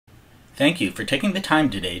Thank you for taking the time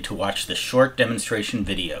today to watch this short demonstration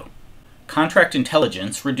video. Contract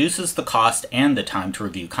Intelligence reduces the cost and the time to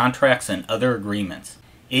review contracts and other agreements.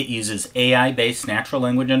 It uses AI-based natural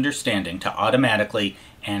language understanding to automatically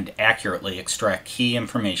and accurately extract key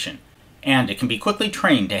information, and it can be quickly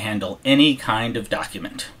trained to handle any kind of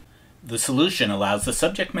document. The solution allows the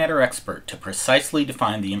subject matter expert to precisely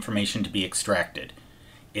define the information to be extracted.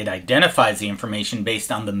 It identifies the information based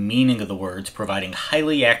on the meaning of the words, providing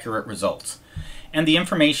highly accurate results. And the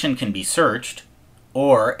information can be searched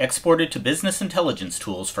or exported to business intelligence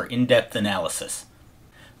tools for in-depth analysis.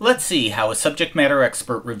 Let's see how a subject matter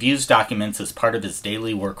expert reviews documents as part of his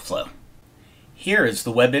daily workflow. Here is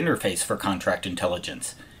the web interface for Contract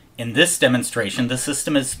Intelligence. In this demonstration, the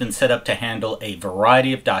system has been set up to handle a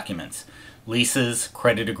variety of documents: leases,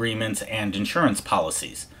 credit agreements, and insurance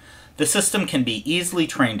policies. The system can be easily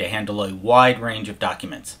trained to handle a wide range of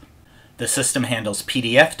documents. The system handles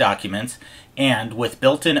PDF documents, and with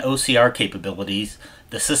built-in OCR capabilities,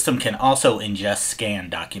 the system can also ingest scanned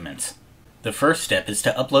documents. The first step is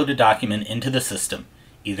to upload a document into the system,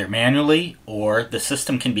 either manually or the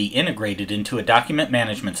system can be integrated into a document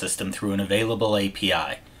management system through an available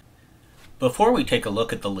API. Before we take a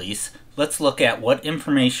look at the lease, let's look at what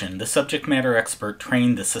information the subject matter expert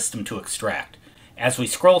trained the system to extract. As we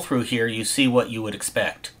scroll through here, you see what you would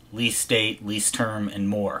expect: lease date, lease term, and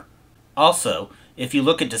more. Also, if you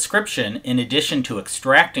look at description, in addition to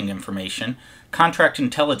extracting information, Contract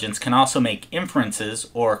Intelligence can also make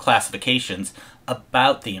inferences or classifications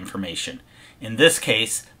about the information. In this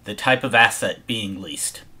case, the type of asset being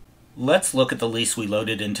leased. Let's look at the lease we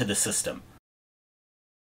loaded into the system.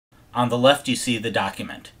 On the left, you see the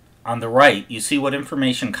document. On the right, you see what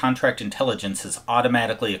information Contract Intelligence has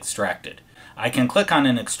automatically extracted. I can click on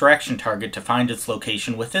an extraction target to find its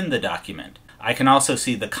location within the document. I can also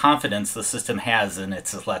see the confidence the system has in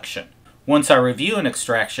its selection. Once I review an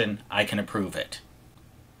extraction, I can approve it.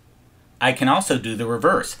 I can also do the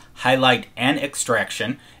reverse, highlight an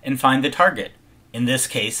extraction and find the target, in this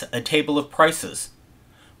case, a table of prices.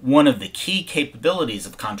 One of the key capabilities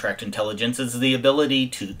of Contract Intelligence is the ability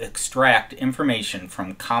to extract information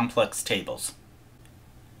from complex tables.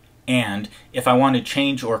 And if I want to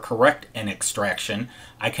change or correct an extraction,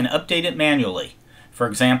 I can update it manually. For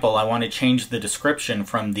example, I want to change the description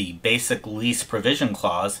from the basic lease provision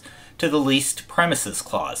clause to the leased premises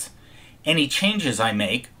clause. Any changes I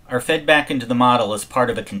make are fed back into the model as part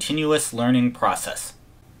of a continuous learning process.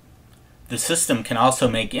 The system can also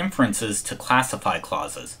make inferences to classify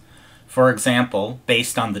clauses. For example,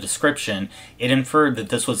 based on the description, it inferred that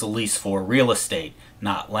this was a lease for real estate,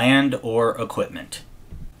 not land or equipment.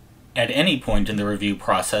 At any point in the review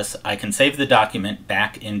process, I can save the document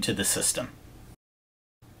back into the system.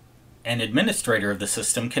 An administrator of the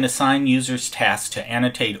system can assign users tasks to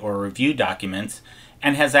annotate or review documents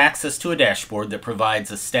and has access to a dashboard that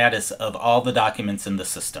provides a status of all the documents in the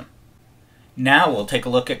system. Now we'll take a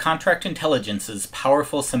look at Contract Intelligence's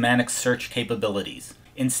powerful semantic search capabilities.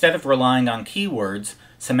 Instead of relying on keywords,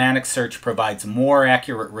 semantic search provides more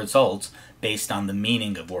accurate results based on the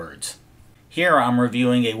meaning of words. Here I'm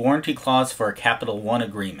reviewing a warranty clause for a Capital One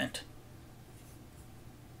agreement.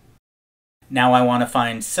 Now I want to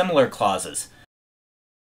find similar clauses.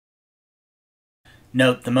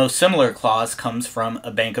 Note the most similar clause comes from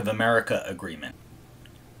a Bank of America agreement.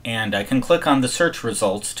 And I can click on the search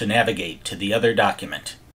results to navigate to the other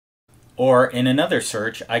document. Or in another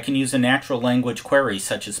search, I can use a natural language query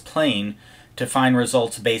such as plain to find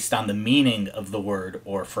results based on the meaning of the word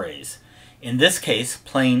or phrase. In this case,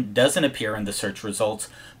 plane doesn't appear in the search results,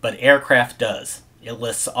 but aircraft does. It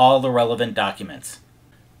lists all the relevant documents.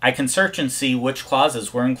 I can search and see which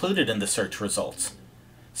clauses were included in the search results.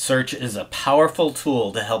 Search is a powerful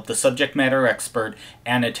tool to help the subject matter expert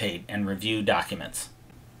annotate and review documents.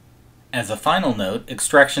 As a final note,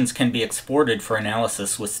 extractions can be exported for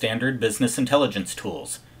analysis with standard business intelligence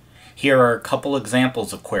tools. Here are a couple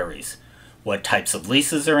examples of queries: what types of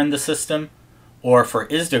leases are in the system, or for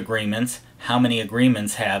ISDA agreements, how many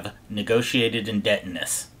agreements have negotiated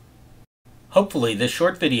indebtedness. Hopefully this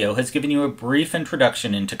short video has given you a brief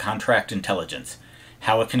introduction into Contract Intelligence,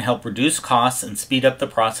 how it can help reduce costs and speed up the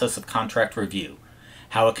process of contract review,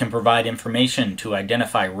 how it can provide information to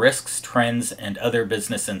identify risks, trends, and other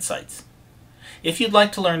business insights. If you'd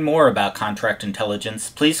like to learn more about Contract Intelligence,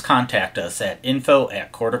 please contact us at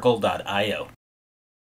info@cortical.io.